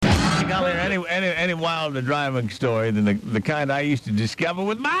golly, any wilder driving story than the kind I used to discover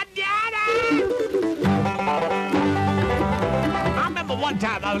with my daddy. I remember one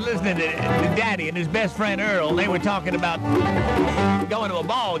time I was listening to Daddy and his best friend Earl. They were talking about going to a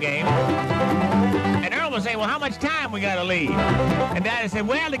ball game. And Earl was saying, well, how much time we got to leave? And Daddy said,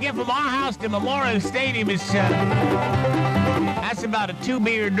 well, to get from our house to Memorial Stadium is, that's about a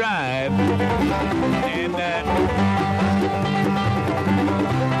 2-beer drive. And,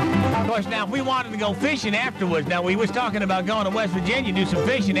 of course, now, if we wanted to go fishing afterwards, now, we was talking about going to West Virginia, do some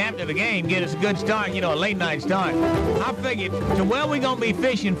fishing after the game, get us a good start, a late-night start. I figured to where we going to be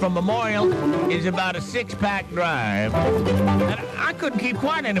fishing from Memorial is about a 6-pack drive. And I couldn't keep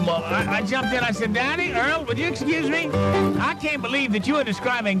quiet anymore. I jumped in. I said, Daddy, Earl, would you excuse me? I can't believe that you are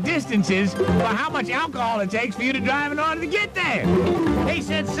describing distances for how much alcohol it takes for you to drive in order to get there. He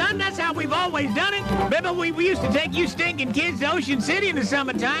said, son, that's how we've always done it. Remember, we used to take you stinking kids to Ocean City in the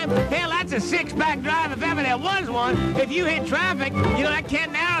summertime? Hell, that's a 6-pack drive if ever there was one. If you hit traffic, that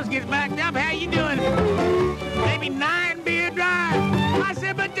Ken Narrows gets backed up. How you doing? Maybe 9-beer drive. I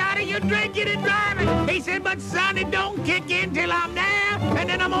said, but Daddy, you're drinking and driving. He said, but son, it don't kick in till I'm there, and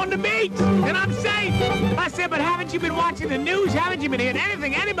then I'm on the beach, and I'm safe. I said, but haven't you been watching the news? Haven't you been hearing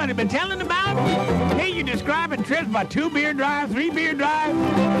anything anybody been telling about? Hey, you describing trips by 2-beer drive, 3-beer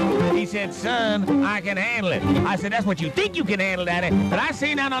drive? He said, son, I can handle it. I said, that's what you think you can handle, Daddy. But I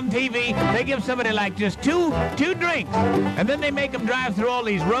seen that on TV, they give somebody like just two drinks, and then they make them drive through all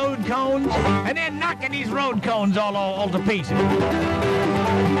these road cones, and they're knocking these road cones all to pieces.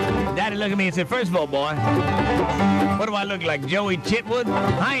 Daddy looked at me and said, first of all, boy, what do I look like, Joey Chitwood?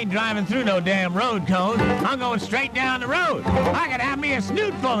 I ain't driving through no damn road cones. I'm going straight down the road. I could have me a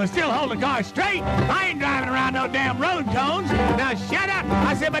snoot full and still hold the car straight. I ain't driving around no damn road cones. Now, shut up.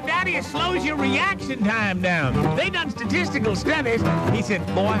 I said, but Daddy, it slows your reaction time down. They done statistical studies. He said,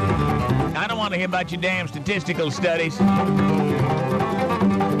 boy, I don't want to hear about your damn statistical studies.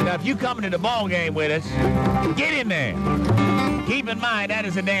 Now, if you come to the ball game with us, get in there. Keep in mind, that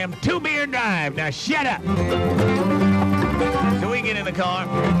is a damn 2-beer drive. Now, shut up. So we get in the car.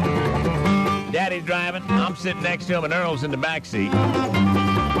 Daddy's driving. I'm sitting next to him, and Earl's in the back seat.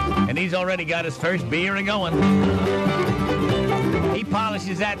 And he's already got his first beer going. He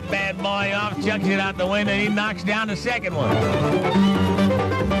polishes that bad boy off, chucks it out the window, and he knocks down the second one.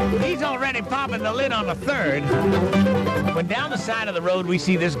 He's already popping the lid on the third. When down the side of the road, we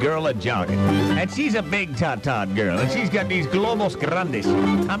see this girl a-jogging. And she's a big tot girl. And she's got these globos grandes.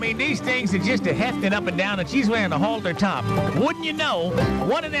 I mean, these things are just a hefting up and down, and she's wearing a halter top. Wouldn't you know,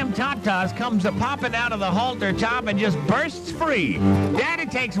 one of them tatas comes a-popping out of the halter top and just bursts free. Daddy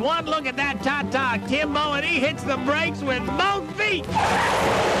takes one look at that tata Kimbo, and he hits the brakes with both feet.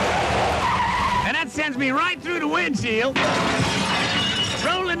 And that sends me right through the windshield.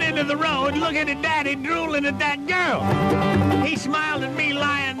 Rolling into the road, looking at Daddy drooling at that girl. He smiled at me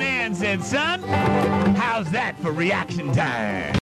lying there and said, son, how's that for reaction time?